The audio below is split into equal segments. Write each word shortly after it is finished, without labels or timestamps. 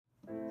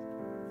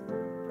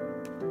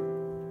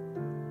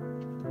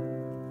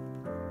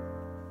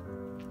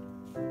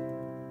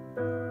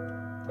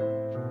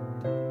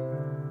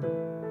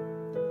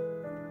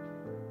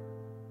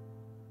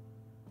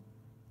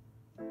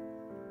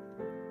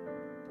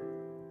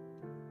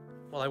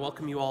Well, I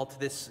welcome you all to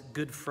this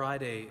Good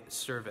Friday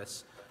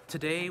service.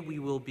 Today we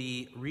will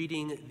be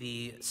reading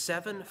the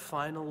 7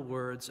 final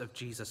words of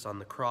Jesus on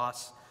the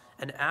cross,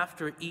 and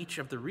after each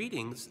of the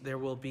readings there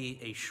will be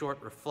a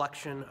short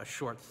reflection, a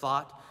short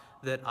thought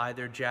that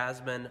either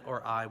Jasmine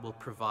or I will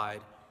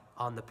provide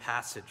on the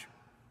passage.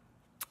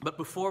 But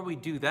before we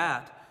do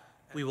that,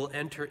 we will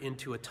enter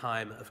into a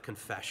time of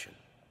confession.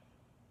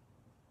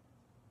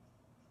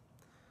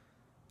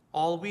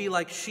 All we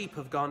like sheep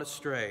have gone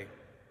astray.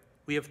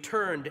 We have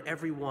turned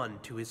every one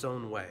to his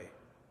own way,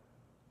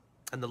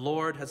 and the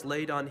Lord has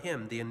laid on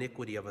him the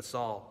iniquity of us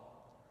all.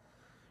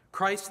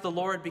 Christ the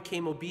Lord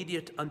became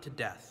obedient unto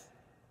death,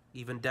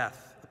 even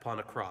death upon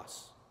a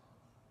cross.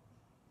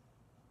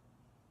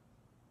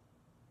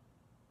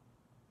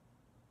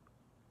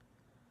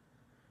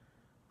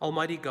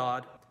 Almighty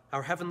God,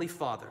 our heavenly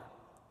Father,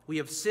 we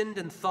have sinned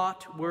in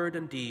thought, word,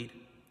 and deed.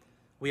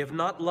 We have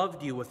not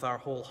loved you with our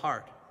whole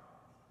heart.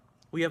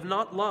 We have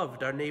not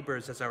loved our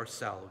neighbors as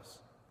ourselves.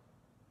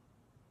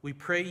 We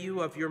pray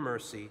you of your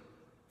mercy,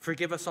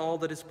 forgive us all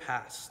that is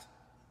past,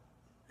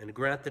 and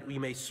grant that we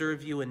may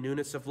serve you in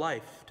newness of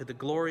life to the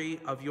glory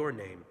of your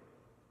name.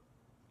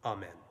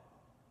 Amen.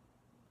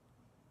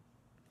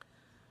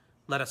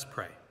 Let us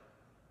pray.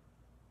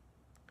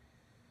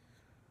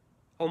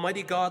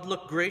 Almighty God,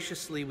 look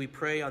graciously, we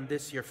pray, on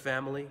this your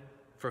family,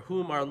 for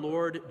whom our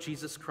Lord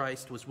Jesus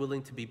Christ was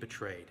willing to be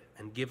betrayed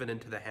and given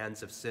into the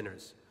hands of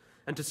sinners,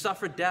 and to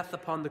suffer death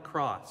upon the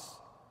cross,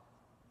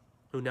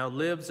 who now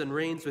lives and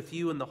reigns with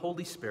you in the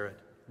Holy Spirit,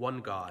 one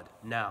God,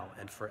 now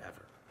and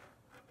forever.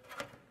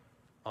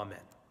 Amen.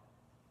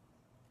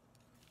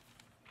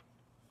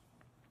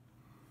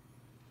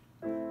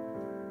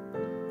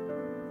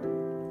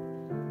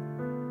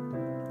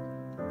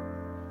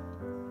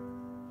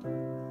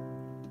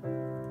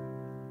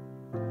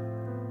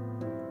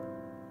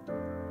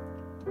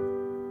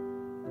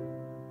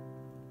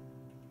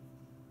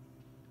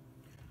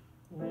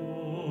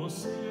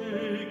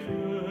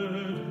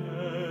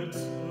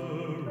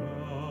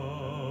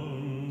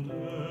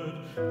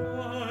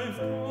 I've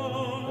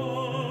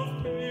gone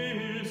of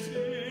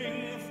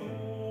piercing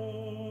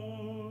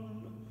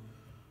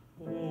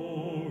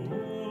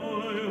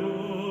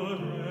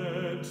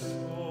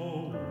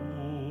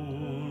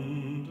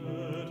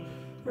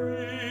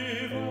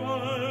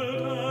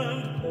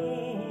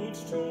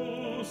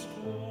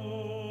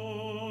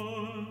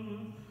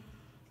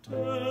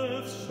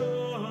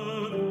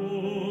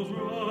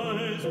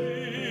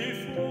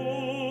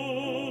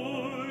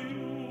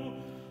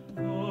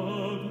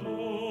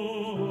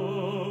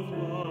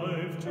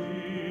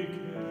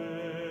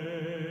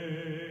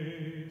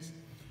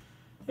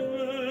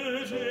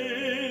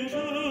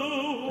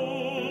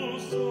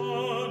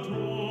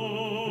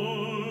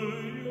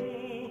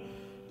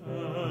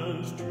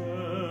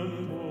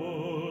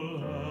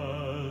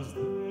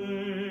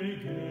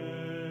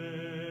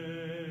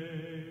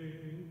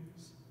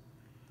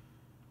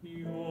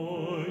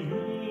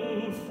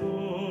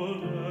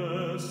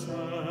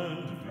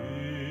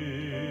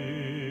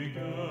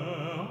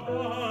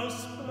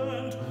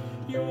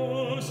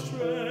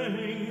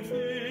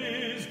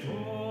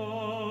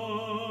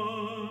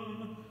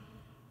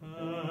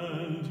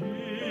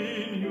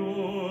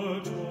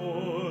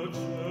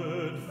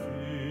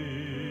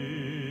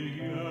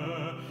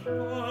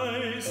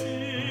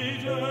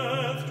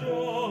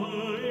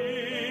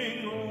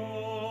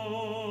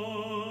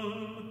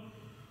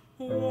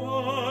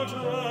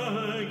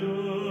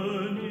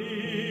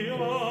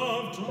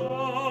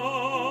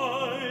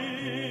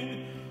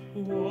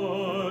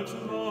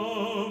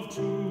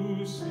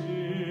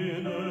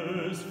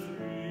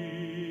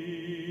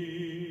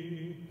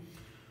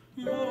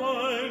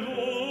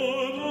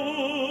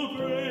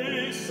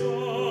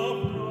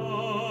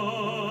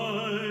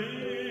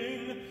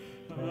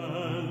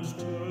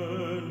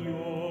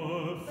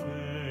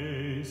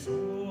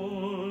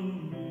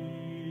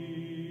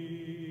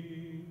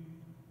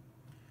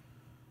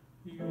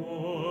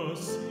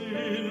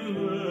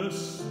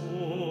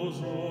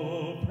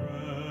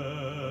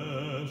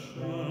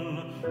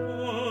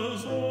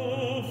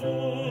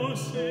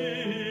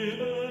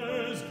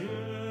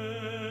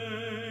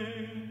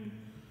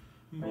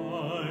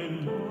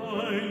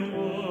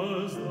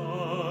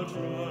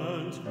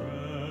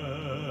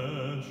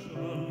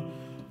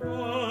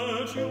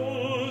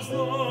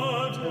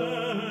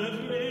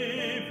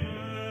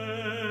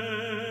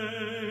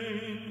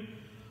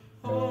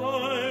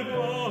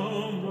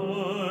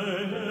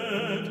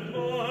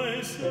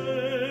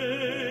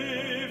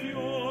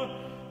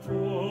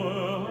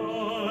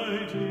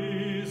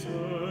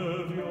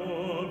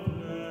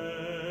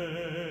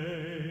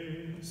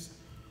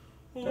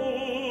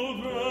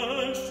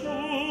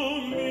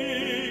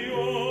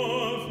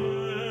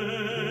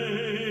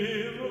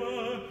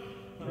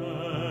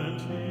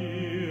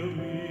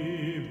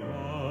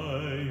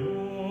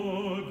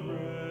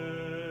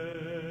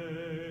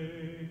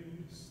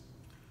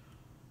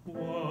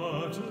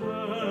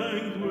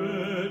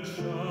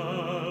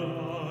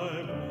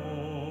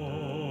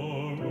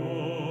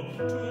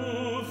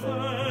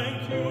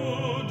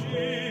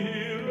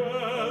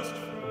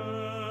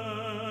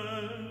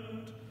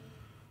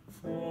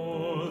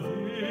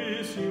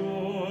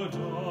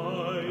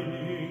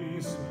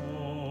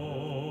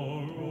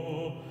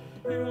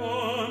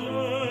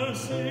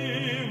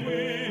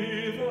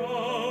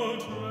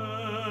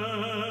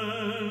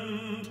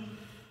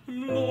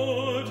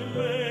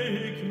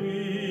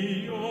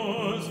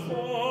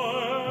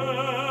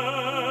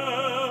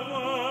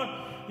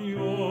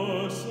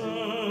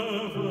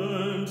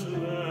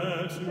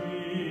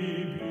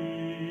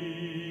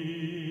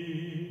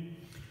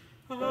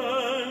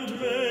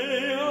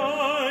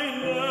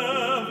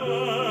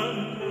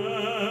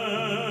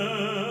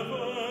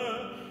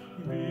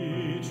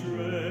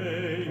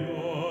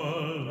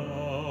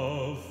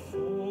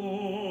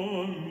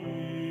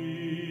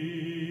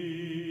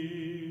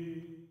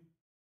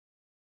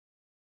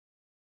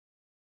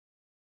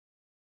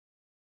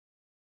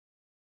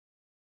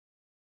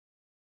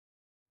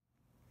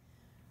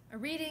A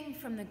reading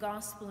from the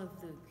Gospel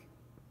of Luke.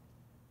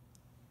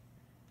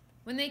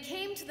 When they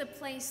came to the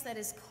place that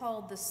is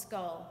called the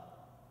Skull,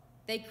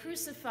 they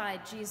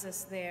crucified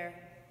Jesus there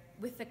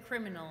with the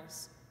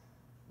criminals,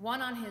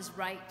 one on his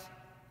right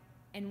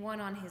and one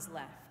on his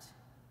left.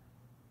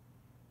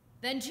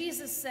 Then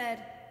Jesus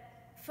said,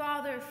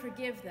 "Father,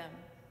 forgive them,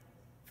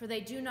 for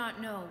they do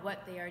not know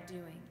what they are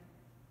doing."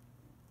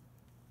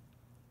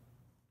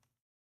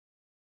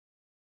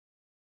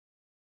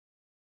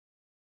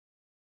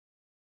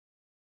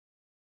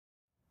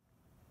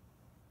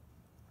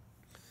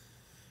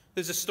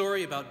 There's a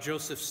story about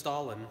Joseph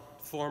Stalin,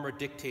 former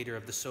dictator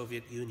of the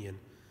Soviet Union,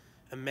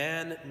 a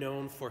man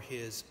known for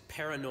his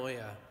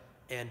paranoia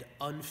and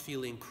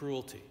unfeeling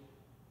cruelty.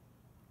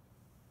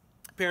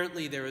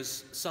 Apparently, there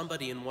was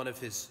somebody in one of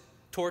his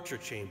torture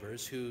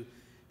chambers who,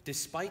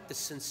 despite the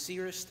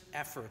sincerest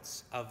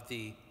efforts of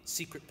the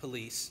secret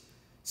police,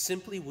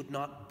 simply would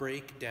not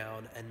break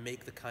down and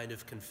make the kind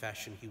of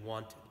confession he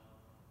wanted.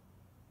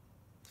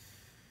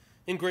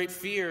 In great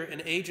fear,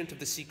 an agent of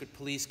the secret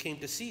police came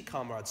to see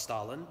Comrade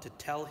Stalin to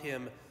tell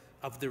him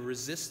of the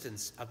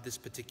resistance of this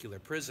particular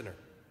prisoner.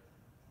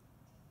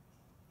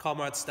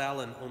 Comrade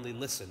Stalin only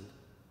listened,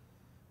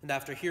 and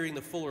after hearing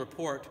the full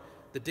report,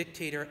 the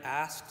dictator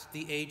asked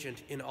the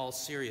agent in all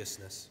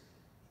seriousness,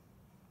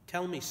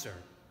 "Tell me,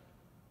 sir,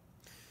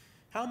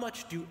 how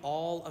much do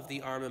all of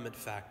the armament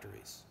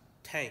factories,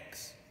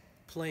 tanks,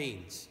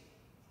 planes,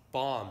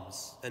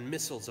 bombs, and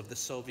missiles of the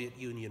Soviet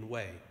Union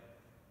weigh,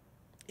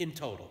 in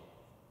total?"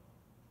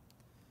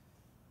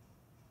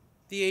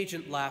 The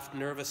agent laughed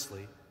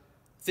nervously,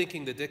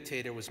 thinking the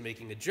dictator was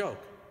making a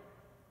joke.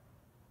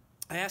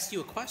 "I asked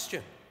you a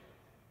question,"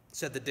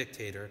 said the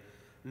dictator,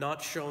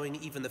 not showing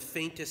even the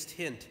faintest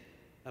hint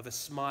of a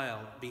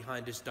smile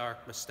behind his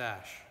dark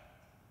mustache.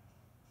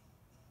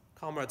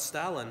 "Comrade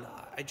Stalin,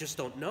 I just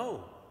don't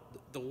know.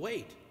 The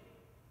weight,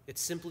 it's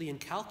simply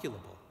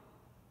incalculable."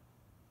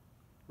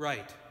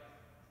 "Right,"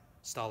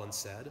 Stalin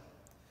said.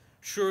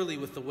 "Surely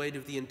with the weight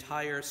of the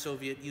entire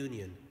Soviet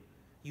Union,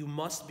 you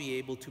must be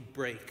able to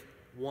break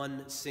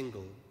one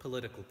single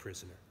political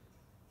prisoner."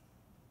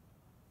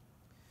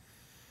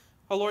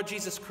 Our Lord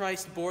Jesus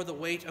Christ bore the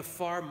weight of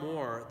far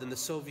more than the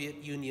Soviet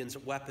Union's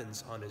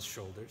weapons on his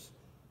shoulders.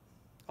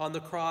 On the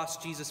cross,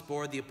 Jesus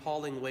bore the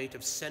appalling weight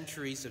of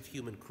centuries of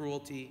human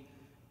cruelty,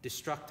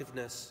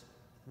 destructiveness,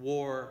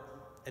 war,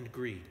 and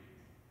greed.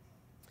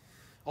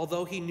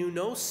 Although he knew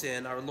no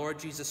sin, our Lord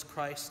Jesus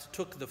Christ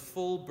took the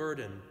full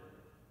burden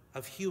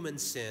of human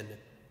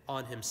sin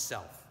on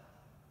himself.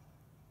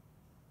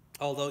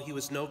 Although he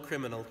was no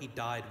criminal, he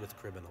died with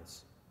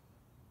criminals.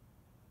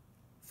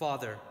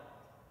 "Father,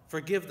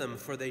 forgive them,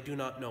 for they do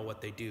not know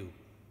what they do."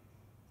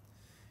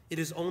 It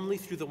is only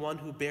through the one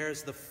who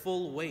bears the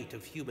full weight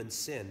of human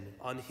sin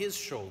on his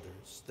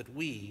shoulders that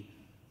we,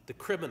 the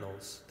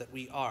criminals that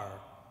we are,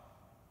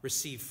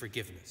 receive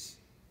forgiveness.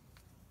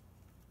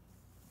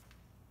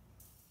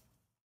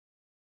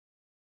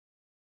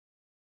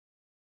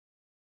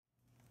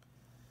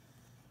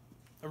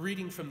 A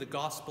reading from the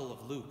Gospel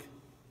of Luke.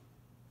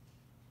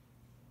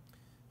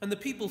 And the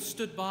people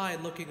stood by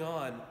looking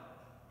on,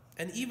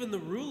 and even the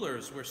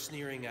rulers were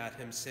sneering at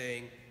him,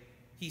 saying,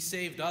 "He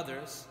saved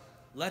others,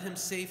 let him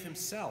save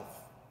himself,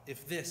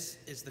 if this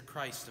is the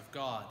Christ of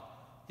God,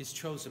 his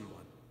chosen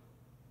one."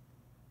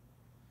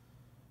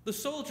 The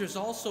soldiers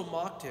also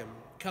mocked him,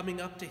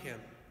 coming up to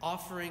him,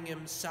 offering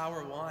him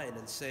sour wine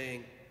and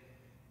saying,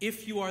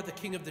 "If you are the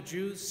King of the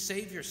Jews,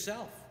 save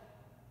yourself."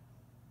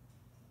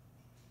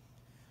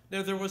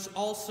 Now there was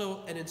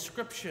also an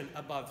inscription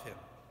above him,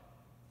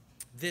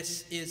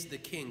 "This is the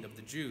King of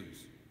the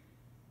Jews."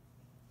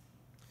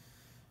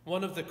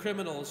 One of the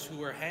criminals who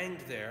were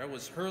hanged there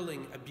was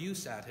hurling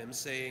abuse at him,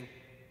 saying,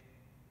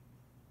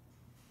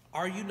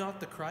 "Are you not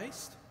the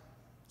Christ?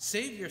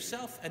 Save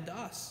yourself and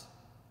us."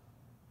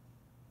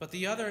 But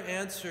the other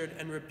answered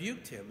and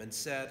rebuked him and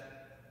said,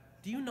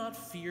 "Do you not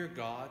fear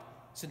God,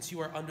 since you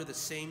are under the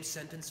same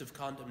sentence of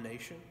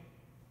condemnation?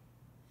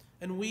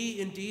 And we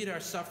indeed are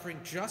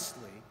suffering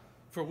justly,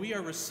 for we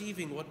are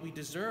receiving what we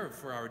deserve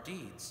for our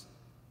deeds.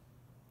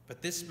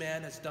 But this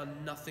man has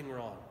done nothing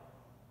wrong."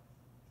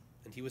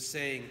 And he was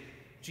saying,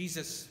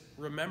 "Jesus,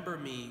 remember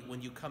me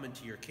when you come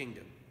into your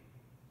kingdom."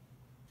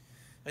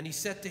 And he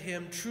said to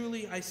him,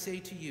 "Truly I say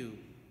to you,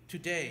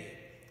 today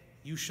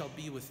you shall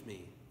be with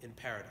me in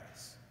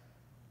paradise."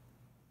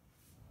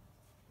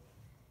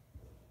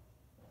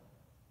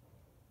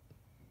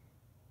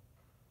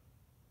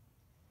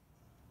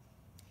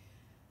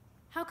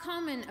 How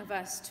common of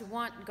us to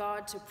want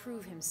God to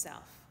prove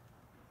himself.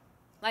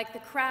 Like the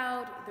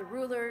crowd, the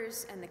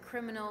rulers, and the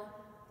criminal,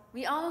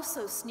 we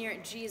also sneer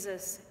at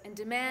Jesus and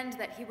demand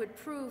that he would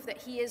prove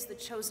that he is the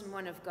chosen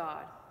one of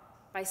God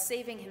by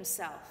saving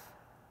himself.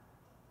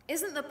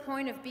 Isn't the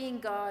point of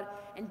being God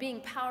and being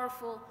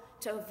powerful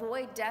to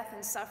avoid death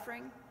and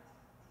suffering?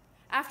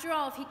 After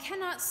all, if he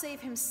cannot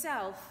save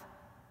himself,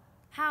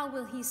 how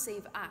will he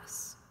save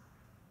us?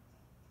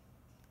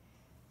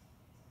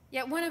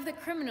 Yet one of the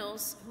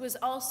criminals, who was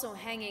also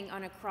hanging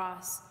on a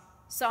cross,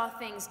 saw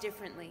things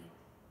differently.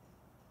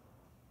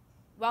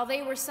 While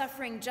they were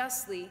suffering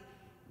justly,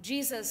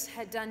 Jesus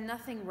had done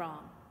nothing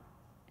wrong,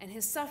 and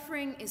his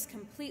suffering is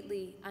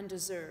completely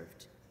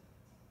undeserved.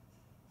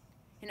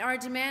 In our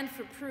demand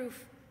for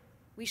proof,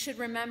 we should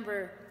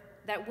remember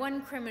that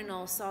one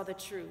criminal saw the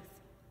truth,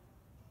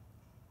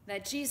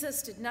 that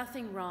Jesus did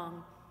nothing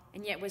wrong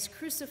and yet was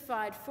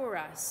crucified for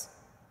us,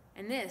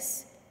 and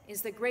this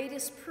is the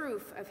greatest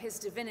proof of his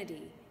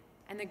divinity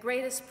and the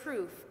greatest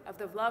proof of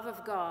the love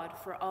of God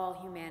for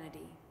all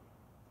humanity.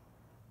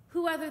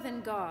 Who other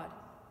than God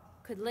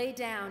could lay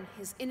down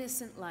his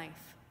innocent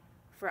life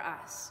for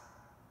us?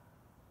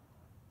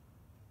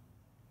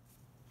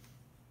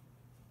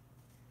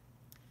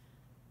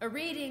 A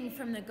reading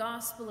from the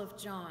Gospel of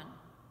John.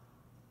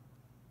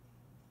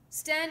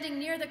 Standing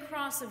near the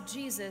cross of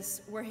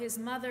Jesus were his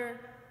mother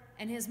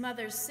and his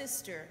mother's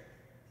sister,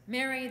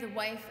 Mary, the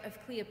wife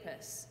of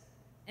Cleopas,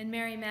 and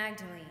Mary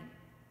Magdalene.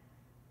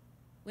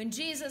 When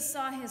Jesus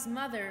saw his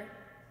mother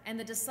and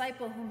the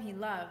disciple whom he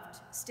loved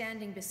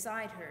standing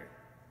beside her,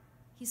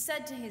 he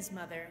said to his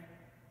mother,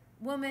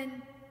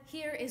 "Woman,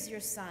 here is your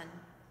son."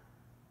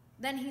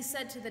 Then he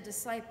said to the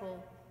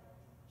disciple,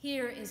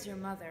 "Here is your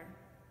mother."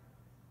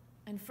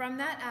 And from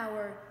that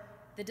hour,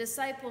 the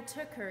disciple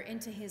took her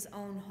into his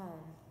own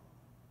home.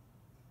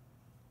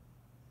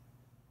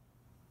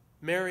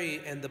 Mary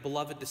and the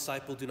beloved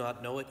disciple do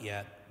not know it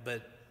yet,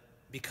 but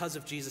because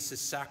of Jesus'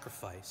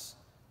 sacrifice,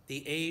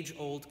 the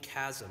age-old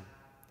chasm,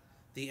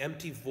 the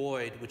empty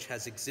void which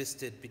has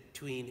existed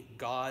between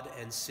God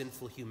and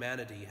sinful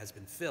humanity has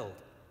been filled.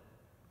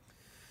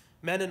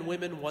 Men and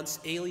women once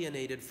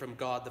alienated from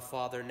God the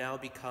Father now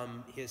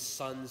become his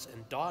sons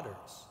and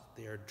daughters.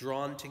 They are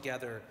drawn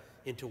together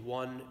into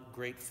one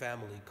great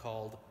family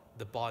called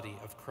the body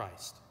of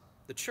Christ,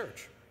 the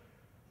church.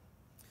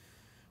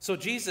 So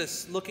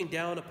Jesus, looking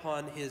down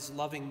upon his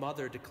loving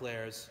mother,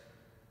 declares,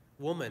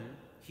 "Woman,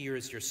 here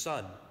is your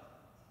son."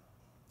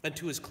 And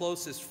to his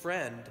closest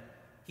friend,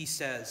 he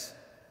says,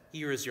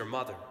 "Here is your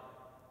mother."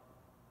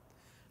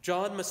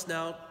 John must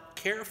now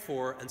care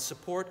for and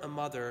support a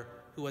mother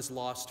who has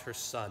lost her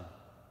son.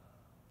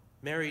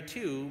 Mary,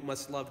 too,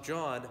 must love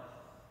John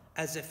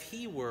as if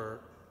he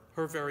were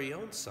her very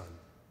own son.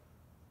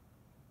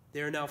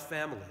 They are now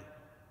family.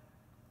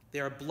 They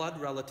are blood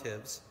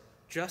relatives,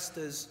 just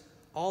as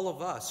all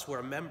of us who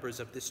are members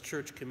of this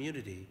church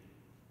community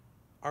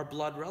are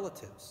blood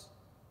relatives.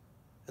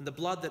 And the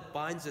blood that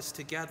binds us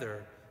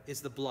together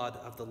is the blood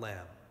of the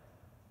Lamb.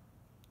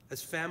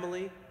 As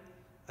family,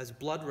 as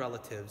blood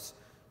relatives,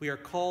 we are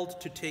called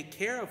to take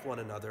care of one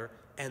another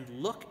and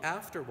look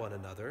after one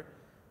another,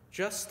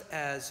 just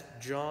as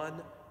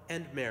John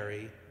and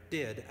Mary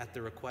did at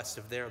the request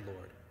of their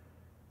Lord.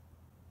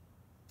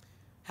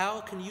 How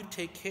can you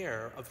take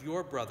care of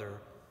your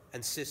brother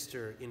and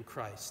sister in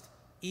Christ,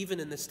 even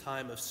in this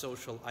time of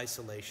social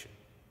isolation?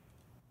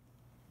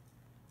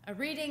 A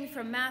reading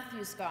from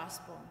Matthew's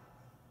Gospel.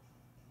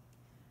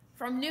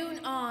 From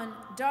noon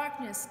on,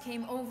 darkness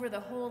came over the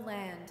whole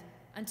land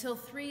until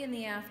 3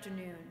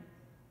 p.m.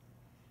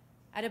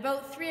 At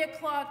about 3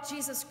 o'clock,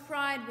 Jesus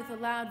cried with a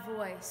loud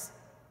voice,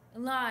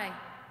 "Eli,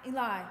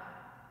 Eli,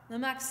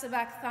 lama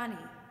sabachthani?"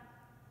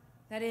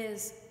 That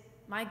is,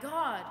 my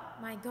God,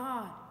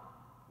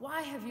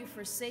 why have you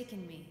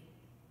forsaken me?"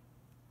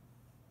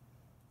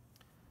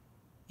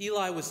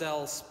 Eli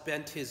Waddell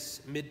spent his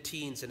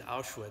mid-teens in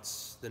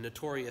Auschwitz, the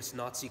notorious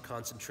Nazi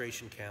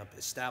concentration camp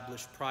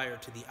established prior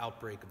to the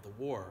outbreak of the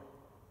war.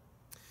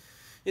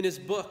 In his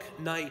book,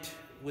 Night,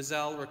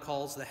 Waddell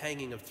recalls the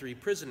hanging of 3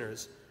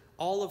 prisoners,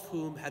 all of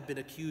whom had been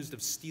accused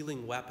of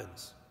stealing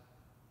weapons.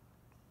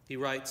 He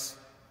writes,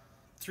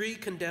 3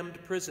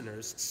 condemned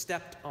prisoners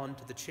stepped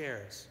onto the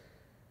chairs.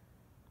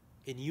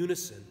 In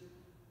unison,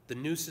 the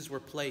nooses were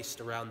placed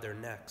around their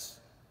necks.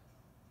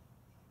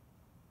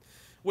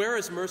 "Where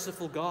is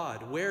merciful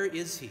God? Where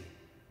is he?"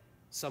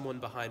 someone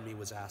behind me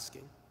was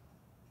asking.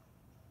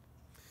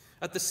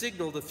 At the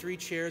signal, the 3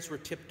 chairs were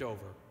tipped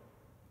over.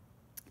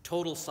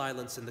 Total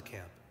silence in the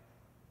camp.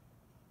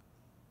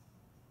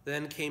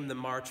 Then came the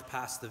march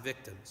past the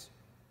victims.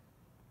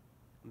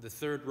 The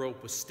 3rd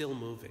rope was still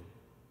moving.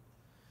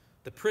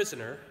 The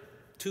prisoner,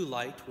 too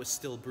light, was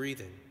still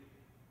breathing.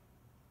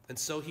 And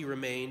so he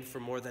remained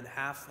for more than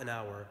half an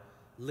hour,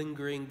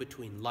 lingering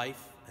between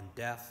life and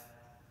death,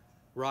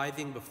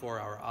 writhing before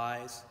our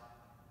eyes.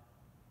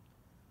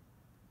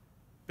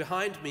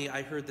 Behind me,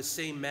 I heard the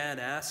same man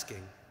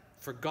asking,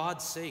 "For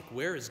God's sake,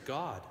 where is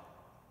God?"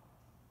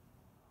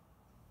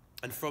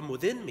 And from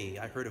within me,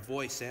 I heard a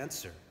voice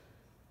answer,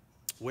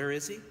 "Where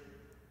is he?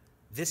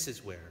 This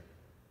is where,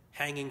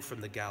 hanging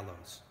from the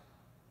gallows."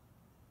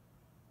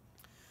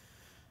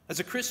 As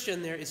a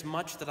Christian, there is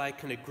much that I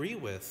can agree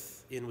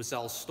with in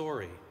Waddell's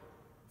story.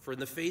 For in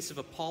the face of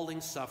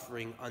appalling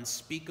suffering,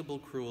 unspeakable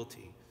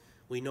cruelty,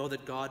 we know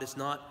that God is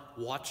not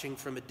watching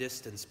from a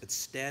distance, but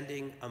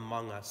standing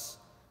among us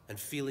and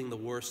feeling the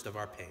worst of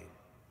our pain.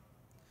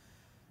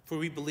 For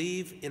we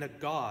believe in a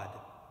God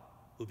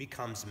who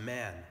becomes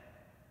man.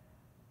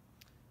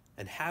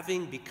 And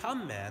having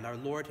become man, our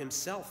Lord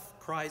himself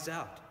cries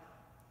out,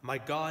 my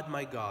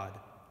God,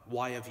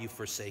 why have you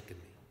forsaken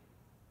me?"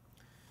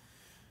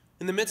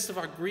 In the midst of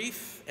our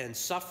grief and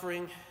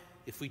suffering,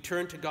 if we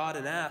turn to God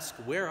and ask,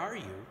 "Where are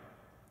you?"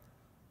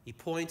 he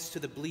points to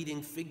the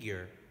bleeding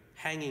figure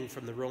hanging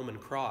from the Roman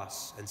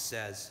cross and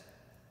says,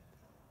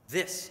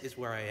 "This is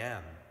where I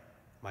am,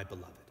 my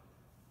beloved."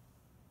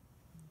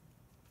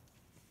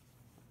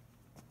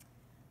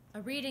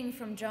 A reading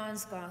from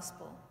John's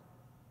Gospel.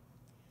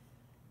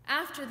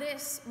 After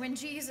this, when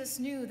Jesus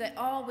knew that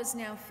all was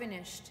now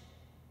finished,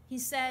 he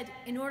said,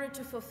 in order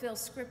to fulfill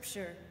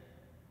Scripture,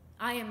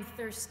 "I am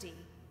thirsty."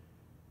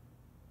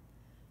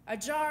 A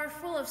jar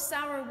full of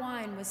sour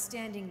wine was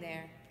standing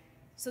there,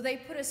 so they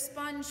put a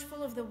sponge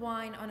full of the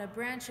wine on a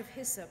branch of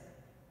hyssop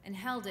and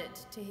held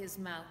it to his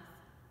mouth.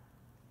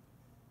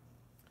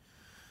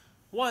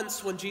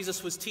 Once, when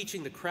Jesus was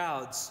teaching the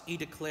crowds, he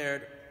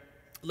declared,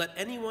 "Let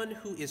anyone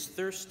who is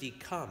thirsty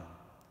come,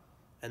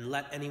 and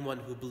let anyone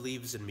who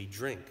believes in me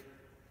drink.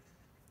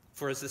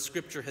 For as the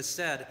Scripture has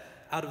said,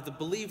 out of the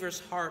believer's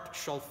heart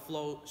shall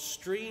flow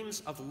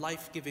streams of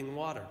life-giving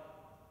water."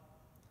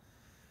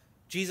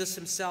 Jesus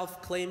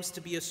himself claims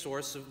to be a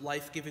source of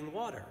life-giving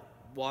water,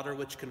 water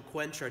which can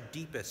quench our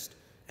deepest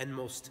and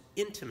most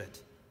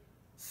intimate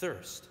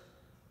thirst.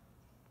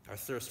 Our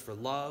thirst for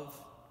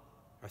love,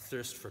 our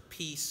thirst for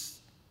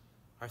peace,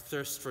 our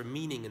thirst for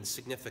meaning and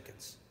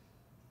significance.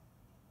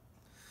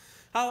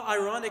 How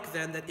ironic,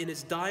 then, that in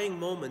his dying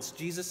moments,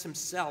 Jesus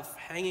himself,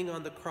 hanging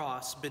on the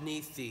cross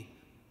beneath the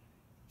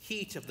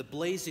heat of the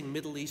blazing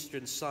Middle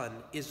Eastern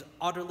sun, is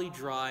utterly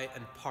dry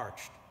and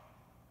parched.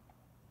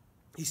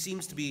 He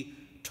seems to be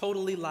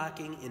totally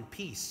lacking in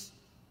peace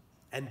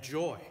and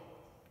joy.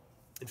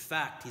 In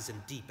fact, he's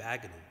in deep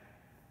agony.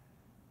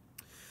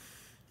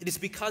 It is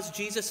because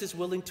Jesus is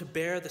willing to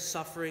bear the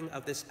suffering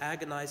of this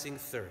agonizing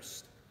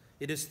thirst.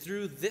 It is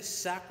through this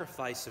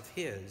sacrifice of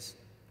his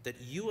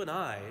that you and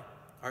I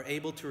are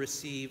able to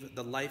receive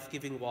the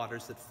life-giving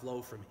waters that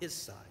flow from his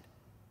side.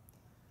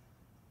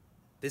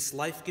 This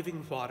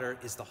life-giving water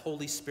is the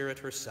Holy Spirit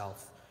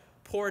herself,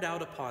 poured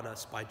out upon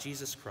us by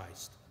Jesus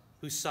Christ,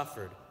 who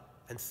suffered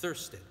and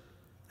thirsted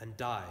and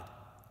died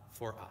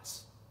for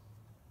us.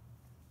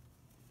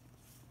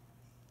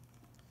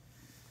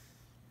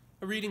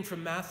 A reading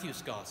from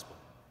Matthew's Gospel.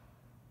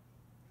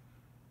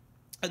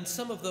 And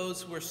some of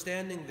those who were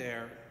standing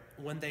there,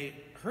 when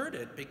they heard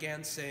it,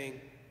 began saying,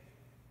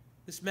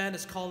 "This man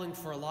is calling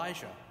for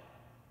Elijah."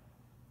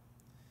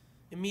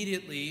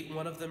 Immediately,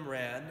 one of them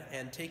ran,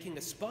 and taking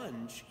a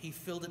sponge, he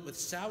filled it with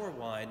sour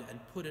wine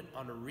and put it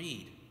on a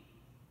reed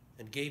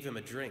and gave him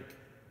a drink.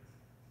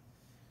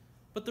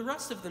 But the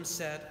rest of them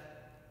said,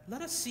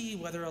 "Let us see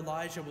whether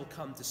Elijah will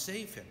come to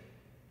save him."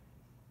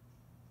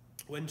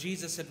 When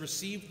Jesus had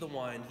received the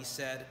wine, he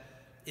said,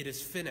 "It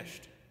is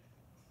finished."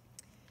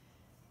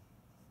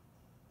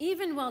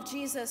 Even while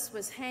Jesus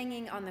was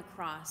hanging on the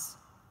cross,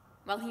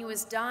 while he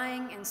was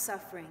dying and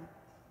suffering,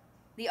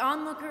 the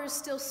onlookers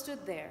still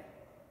stood there,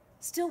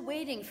 still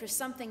waiting for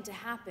something to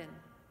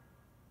happen.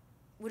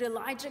 Would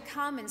Elijah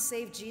come and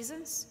save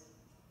Jesus?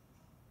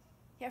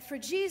 Yet for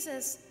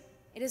Jesus,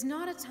 it is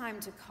not a time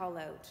to call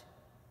out,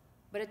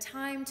 but a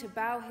time to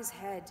bow his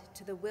head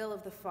to the will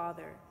of the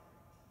Father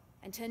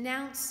and to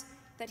announce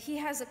that he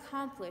has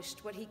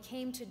accomplished what he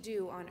came to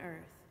do on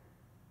earth.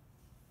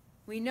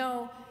 We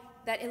know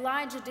that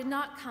Elijah did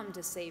not come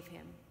to save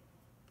him.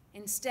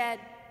 Instead,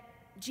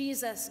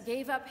 Jesus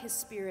gave up his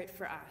spirit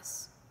for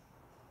us.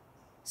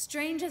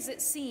 Strange as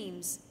it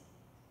seems,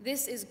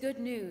 this is good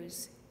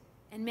news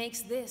and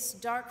makes this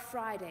dark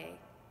Friday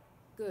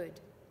good.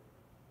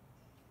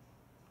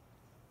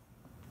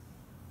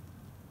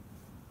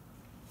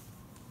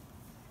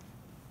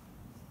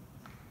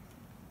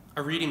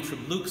 A reading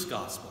from Luke's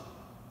Gospel.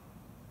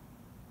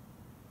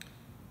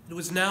 It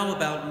was now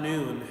about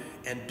noon,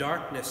 and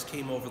darkness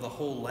came over the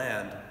whole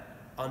land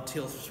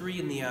until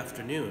 3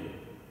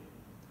 p.m,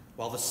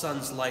 while the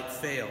sun's light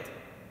failed.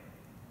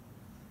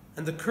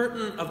 And the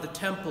curtain of the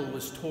temple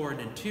was torn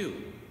in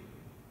two.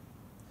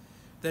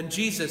 Then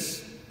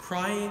Jesus,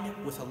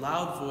 crying with a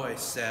loud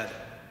voice, said,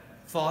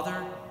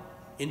 "Father,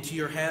 into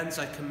your hands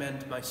I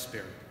commend my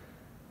spirit."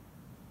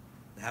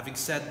 And having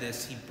said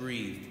this, he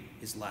breathed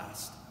his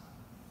last.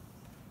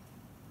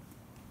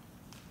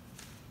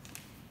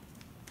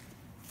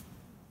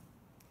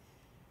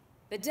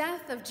 The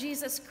death of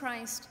Jesus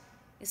Christ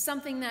is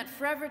something that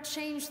forever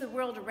changed the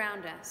world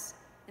around us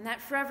and that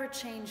forever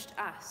changed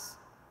us.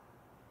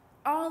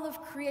 All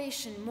of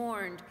creation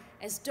mourned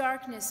as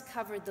darkness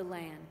covered the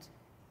land.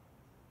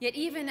 Yet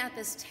even at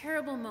this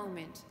terrible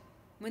moment,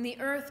 when the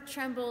earth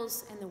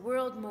trembles and the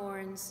world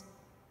mourns,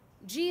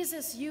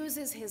 Jesus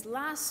uses his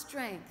last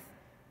strength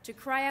to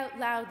cry out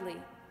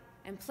loudly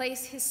and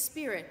place his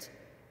spirit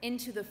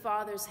into the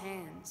Father's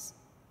hands.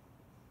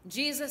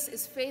 Jesus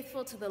is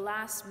faithful to the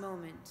last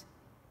moment.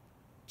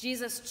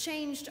 Jesus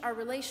changed our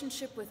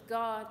relationship with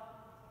God,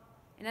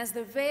 and as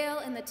the veil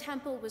in the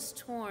temple was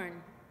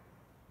torn,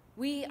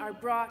 we are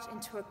brought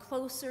into a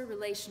closer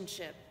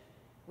relationship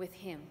with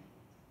him.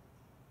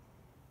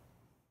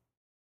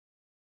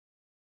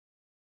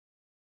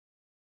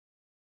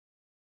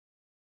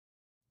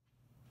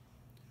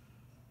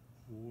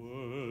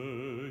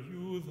 Were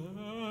you there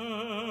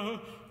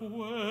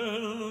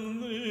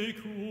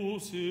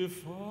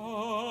crucified,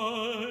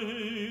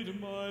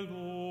 my Lord?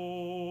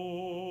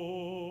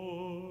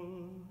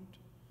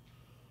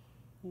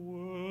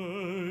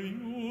 Were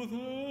you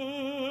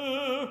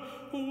there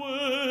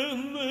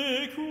when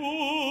they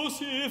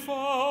crucified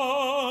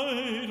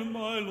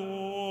my Lord?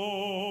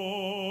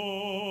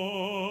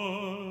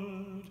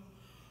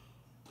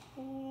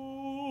 Oh,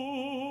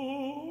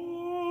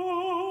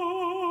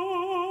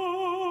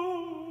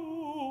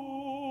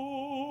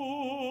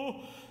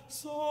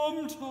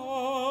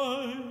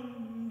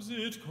 sometimes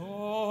it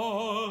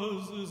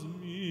causes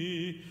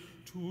me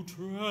to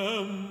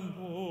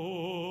tremble,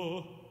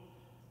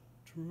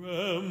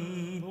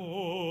 tremble,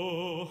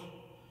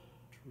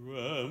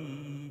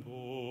 tremble.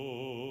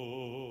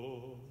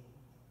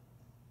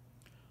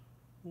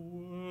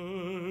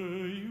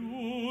 Were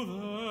you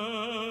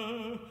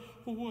there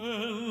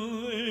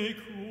when they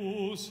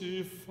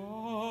crucified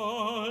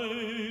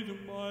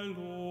my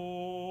Lord?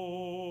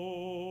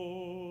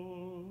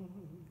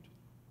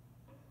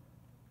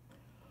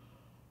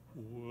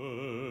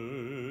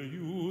 Were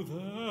you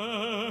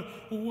there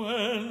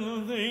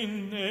when they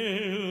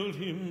nailed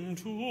him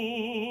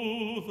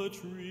to the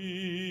tree?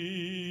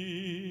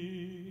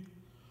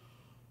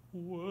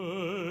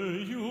 Were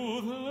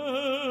you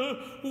there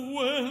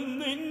when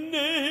they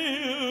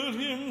nailed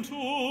him to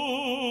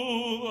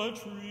the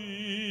tree?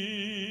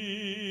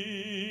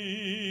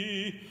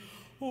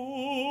 Oh,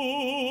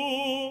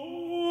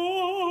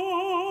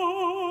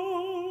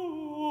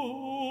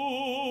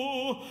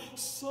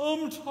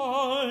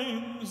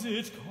 sometimes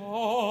it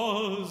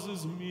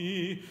causes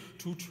me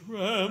to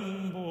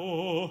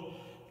tremble,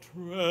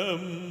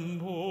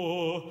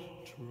 tremble,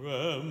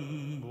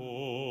 tremble.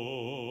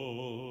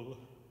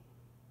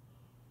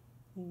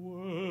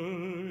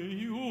 Were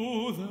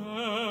you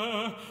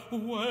there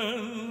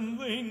when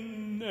they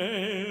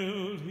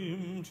nailed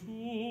him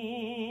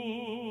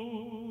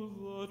to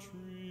the tree?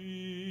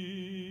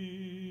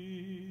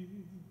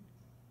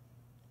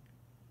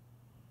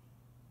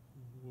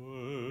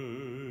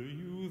 Were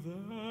you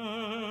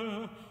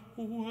there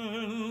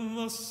when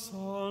the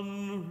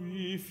sun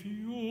refused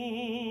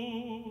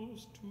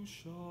to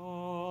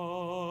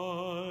shine?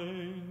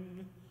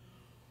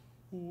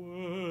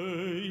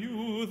 Were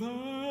you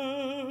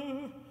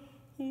there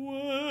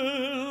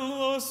when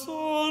the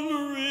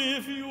sun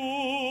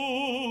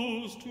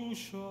refused to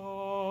shine?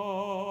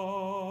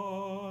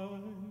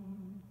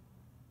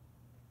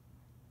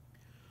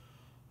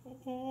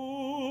 Oh,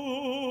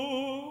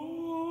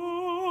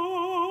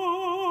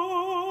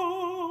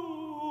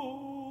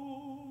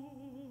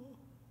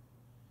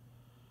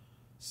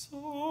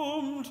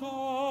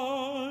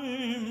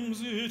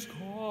 sometimes it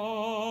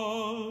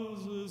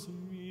causes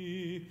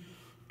me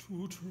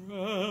to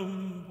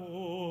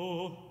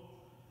tremble,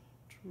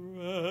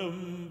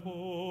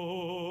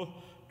 tremble,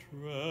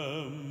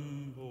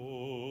 tremble.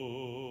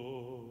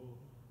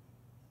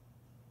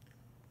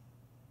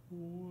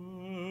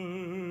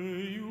 Were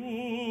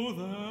you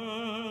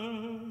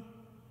there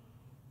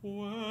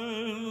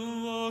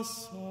when the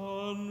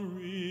sun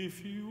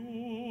refused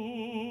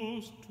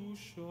to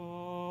shine?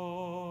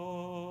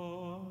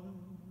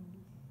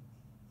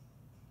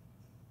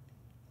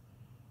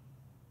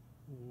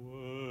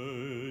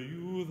 Were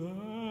you there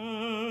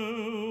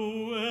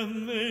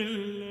when they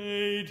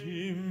laid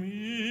him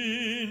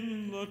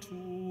in the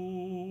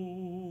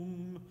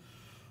tomb?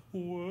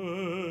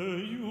 Were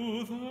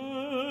you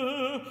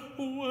there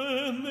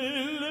when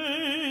they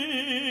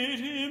laid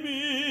him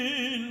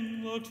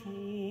in the tomb?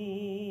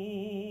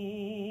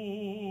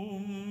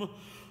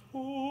 Oh,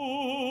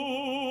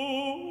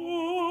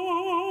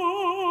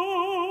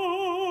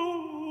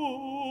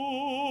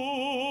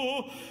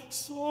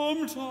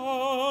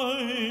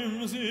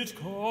 sometimes it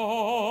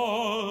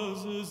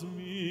causes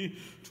me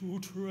to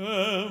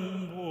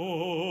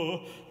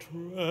tremble,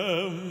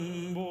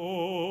 tremble,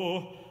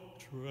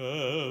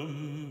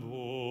 tremble.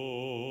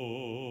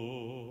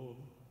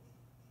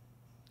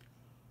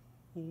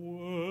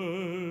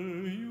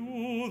 Were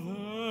you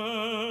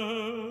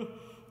there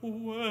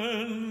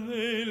when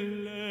they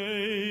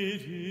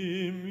laid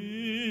him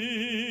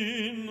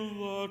in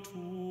the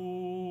tomb?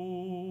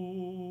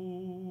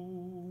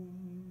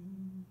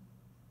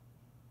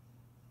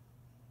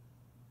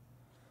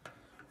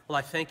 Well,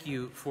 I thank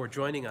you for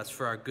joining us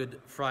for our Good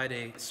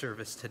Friday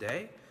service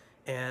today,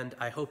 and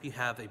I hope you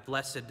have a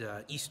blessed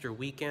Easter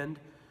weekend.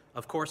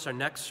 Of course, our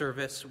next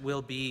service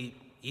will be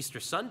Easter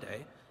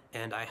Sunday,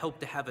 and I hope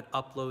to have it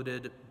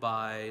uploaded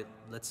by,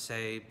 let's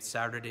say,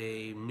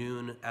 Saturday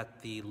noon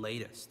at the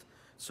latest.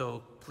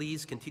 So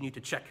please continue to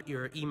check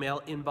your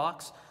email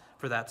inbox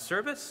for that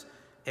service,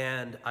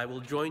 and I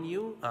will join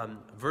you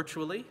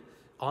virtually,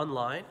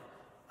 online,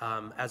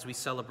 as we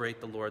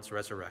celebrate the Lord's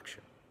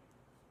resurrection.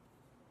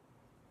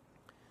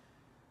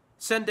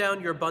 Send down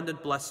your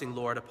abundant blessing,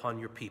 Lord, upon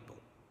your people,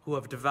 who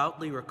have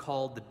devoutly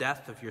recalled the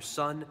death of your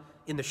Son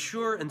in the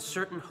sure and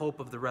certain hope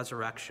of the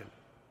resurrection.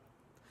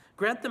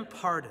 Grant them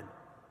pardon,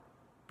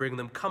 bring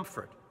them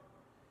comfort.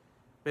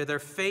 May their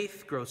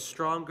faith grow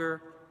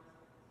stronger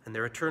and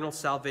their eternal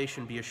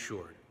salvation be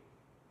assured.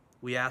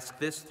 We ask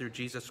this through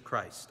Jesus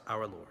Christ,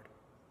 our Lord.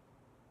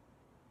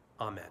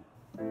 Amen.